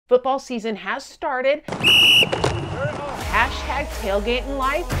Football season has started. Hashtag tailgate in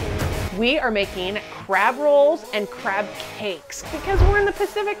life. We are making crab rolls and crab cakes because we're in the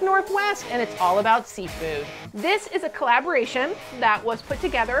Pacific Northwest and it's all about seafood. This is a collaboration that was put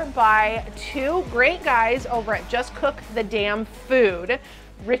together by two great guys over at Just Cook the Damn Food,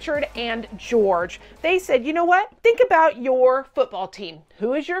 Richard and George. They said, you know what? Think about your football team.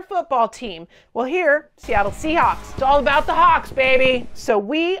 Who is your football team? Well, here, Seattle Seahawks. It's all about the Hawks, baby. So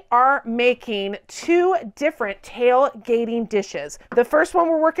we are making two different tailgating dishes. The first one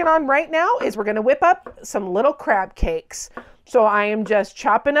we're working on right now is we're gonna whip up some little crab cakes. So I am just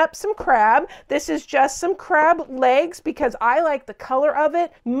chopping up some crab. This is just some crab legs because I like the color of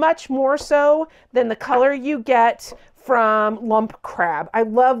it much more so than the color you get from lump crab. I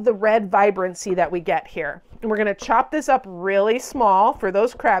love the red vibrancy that we get here. And we're gonna chop this up really small for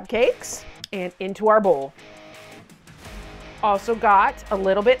those crab cakes and into our bowl. Also got a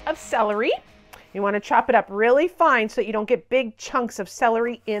little bit of celery. You wanna chop it up really fine so that you don't get big chunks of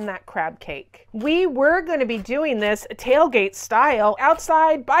celery in that crab cake. We were gonna be doing this tailgate style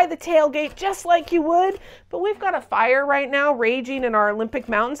outside by the tailgate just like you would, but we've got a fire right now raging in our Olympic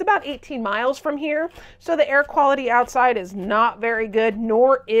Mountains about 18 miles from here. So the air quality outside is not very good,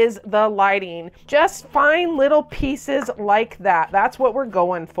 nor is the lighting. Just fine little pieces like that. That's what we're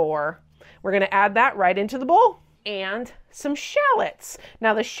going for. We're gonna add that right into the bowl. And some shallots.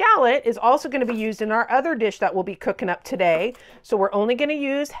 Now the shallot is also going to be used in our other dish that we'll be cooking up today. So we're only going to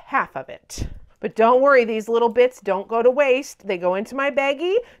use half of it. But don't worry, these little bits don't go to waste. They go into my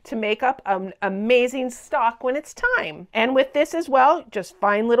baggie to make up an amazing stock when it's time. And with this as well, just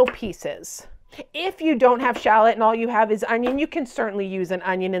fine little pieces. If you don't have shallot and all you have is onion, you can certainly use an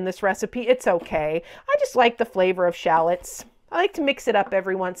onion in this recipe. It's okay. I just like the flavor of shallots. I like to mix it up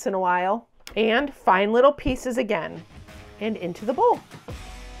every once in a while. And fine little pieces again, and into the bowl.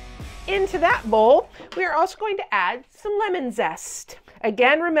 Into that bowl, we are also going to add some lemon zest.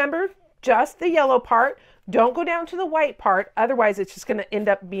 Again, remember, just the yellow part. Don't go down to the white part, otherwise it's just gonna end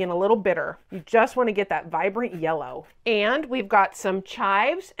up being a little bitter. You just wanna get that vibrant yellow. And we've got some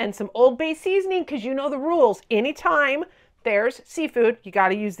chives and some Old Bay seasoning, because you know the rules. Anytime there's seafood, you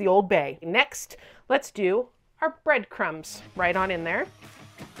gotta use the Old Bay. Next, let's do our breadcrumbs right on in there.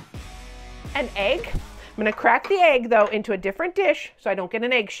 An egg. I'm gonna crack the egg though into a different dish so I don't get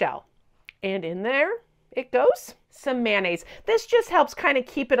an eggshell. And in there it goes. Some mayonnaise. This just helps kind of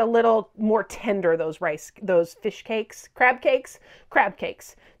keep it a little more tender, those fish cakes, crab cakes.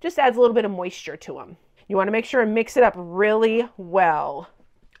 Just adds a little bit of moisture to them. You wanna make sure and mix it up really well.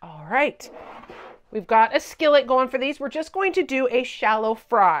 All right. We've got a skillet going for these. We're just going to do a shallow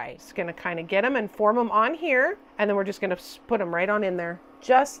fry. Just gonna kind of get them and form them on here. And then we're just gonna put them right on in there.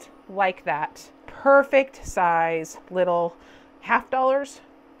 Just like that. Perfect size little $50,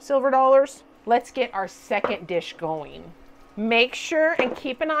 silver dollars. Let's get our second dish going. Make sure and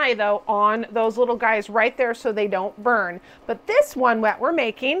keep an eye though on those little guys right there so they don't burn. But this one that we're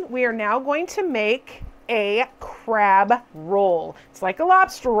making, we are now going to make a crab roll. It's like a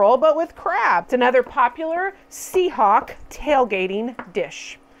lobster roll, but with crab. It's another popular Seahawk tailgating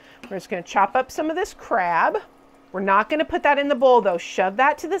dish. We're just gonna chop up some of this crab. We're not gonna put that in the bowl though. Shove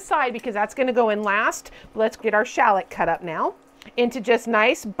that to the side because that's gonna go in last. But let's get our shallot cut up now into just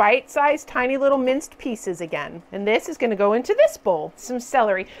nice bite-sized tiny little minced pieces again. And this is gonna go into this bowl. Some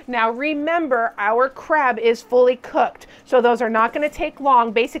celery. Now remember, our crab is fully cooked, so those are not gonna take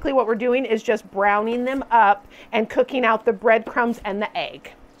long. Basically what we're doing is just browning them up and cooking out the breadcrumbs and the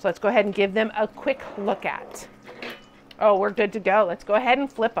egg. So let's go ahead and give them a quick look at. Oh, we're good to go. Let's go ahead and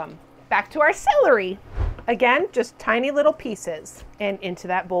flip them. Back to our celery. Again, just tiny little pieces and into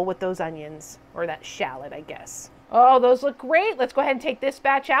that bowl with those onions, or that shallot, I guess. Oh, those look great. Let's go ahead and take this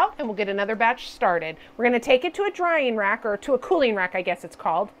batch out and we'll get another batch started. We're gonna take it to a drying rack, or to a cooling rack, I guess it's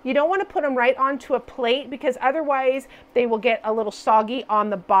called. You don't wanna put them right onto a plate because otherwise they will get a little soggy on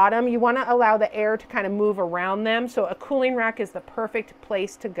the bottom. You wanna allow the air to kind of move around them. So a cooling rack is the perfect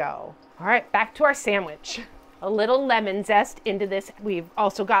place to go. All right, back to our sandwich. A little lemon zest into this. We've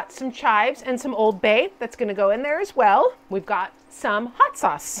also got some chives and some Old Bay that's gonna go in there as well. We've got some hot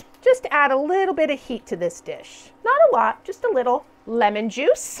sauce, just to add a little bit of heat to this dish. Not a lot, just a little. Lemon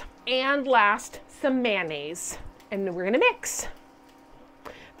juice, and last, some mayonnaise. And we're gonna mix.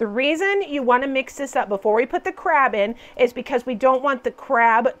 The reason you want to mix this up before we put the crab in is because we don't want the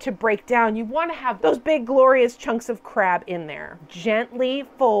crab to break down. You want to have those big glorious chunks of crab in there. Gently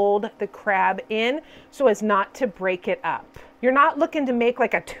fold the crab in so as not to break it up. You're not looking to make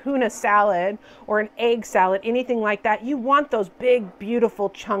like a tuna salad or an egg salad, anything like that. You want those big, beautiful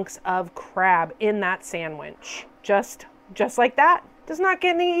chunks of crab in that sandwich. Just like that. Does not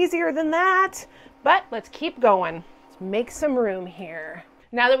get any easier than that. But let's keep going. Let's make some room here.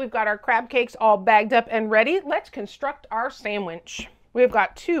 Now that we've got our crab cakes all bagged up and ready, let's construct our sandwich. We've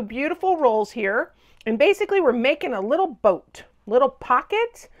got 2 beautiful rolls here. And basically we're making a little boat, little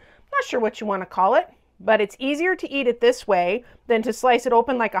pocket. Not sure what you want to call it, but it's easier to eat it this way than to slice it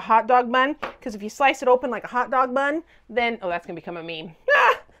open like a hot dog bun. Because if you slice it open like a hot dog bun, then, oh, that's gonna become a meme.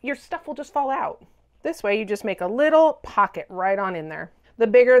 Your stuff will just fall out. This way you just make a little pocket right on in there. The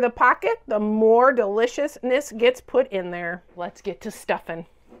bigger the pocket, the more deliciousness gets put in there. Let's get to stuffing.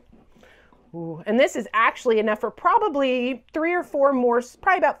 Ooh, and this is actually enough for probably 3 or 4 more,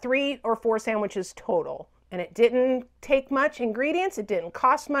 probably about 3 or 4 sandwiches total. And it didn't take much ingredients, it didn't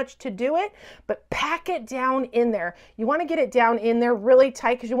cost much to do it, but pack it down in there. You want to get it down in there really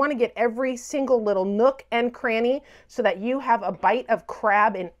tight because you want to get every single little nook and cranny so that you have a bite of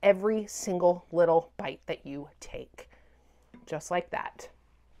crab in every single little bite that you take. Just like that.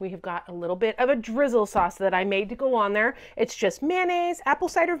 We have got a little bit of a drizzle sauce that I made to go on there. It's just mayonnaise, apple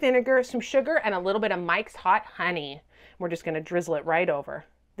cider vinegar, some sugar, and a little bit of Mike's Hot Honey. We're just going to drizzle it right over.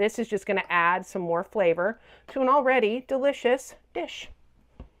 This is just going to add some more flavor to an already delicious dish.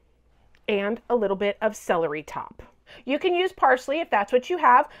 And a little bit of celery top. You can use parsley if that's what you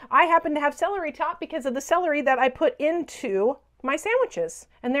have. I happen to have celery top because of the celery that I put into my sandwiches.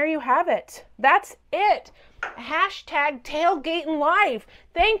 And there you have it. That's it. Hashtag tailgating life.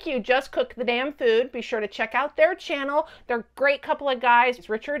 Thank you, Just Cook the Damn Food. Be sure to check out their channel. They're a great couple of guys. It's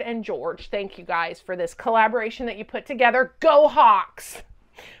Richard and George. Thank you guys for this collaboration that you put together. Go Hawks!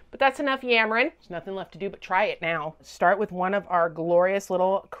 But that's enough yammering. There's nothing left to do but try it now. Start with one of our glorious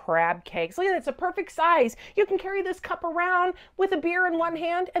little crab cakes. Look at it, it's a perfect size. You can carry this cup around with a beer in one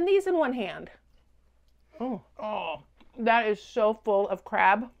hand and these in one hand. Oh, that is so full of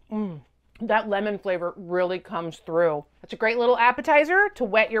crab. That lemon flavor really comes through. It's a great little appetizer to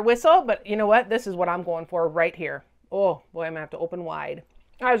wet your whistle, but you know what? This is what I'm going for right here. Oh boy, I'm gonna have to open wide.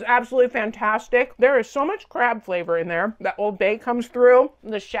 That is absolutely fantastic. There is so much crab flavor in there. That Old Bay comes through.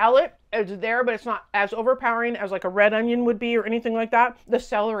 The shallot is there, but it's not as overpowering as like a red onion would be or anything like that. The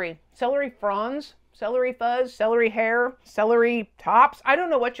celery fronds, celery fuzz, celery hair, celery tops. I don't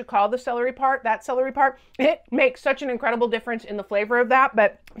know what you call the celery part, that celery part. It makes such an incredible difference in the flavor of that,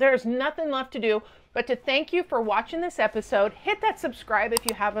 but there's nothing left to do but to thank you for watching this episode. Hit that subscribe if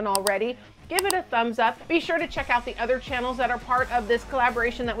you haven't already. Give it a thumbs up. Be sure to check out the other channels that are part of this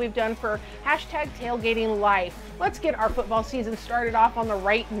collaboration that we've done for hashtag tailgating life. Let's get our football season started off on the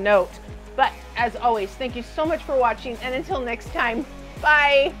right note. But as always, thank you so much for watching, and until next time,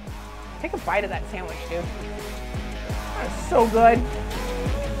 bye. Take a bite of that sandwich, dude. That is so good.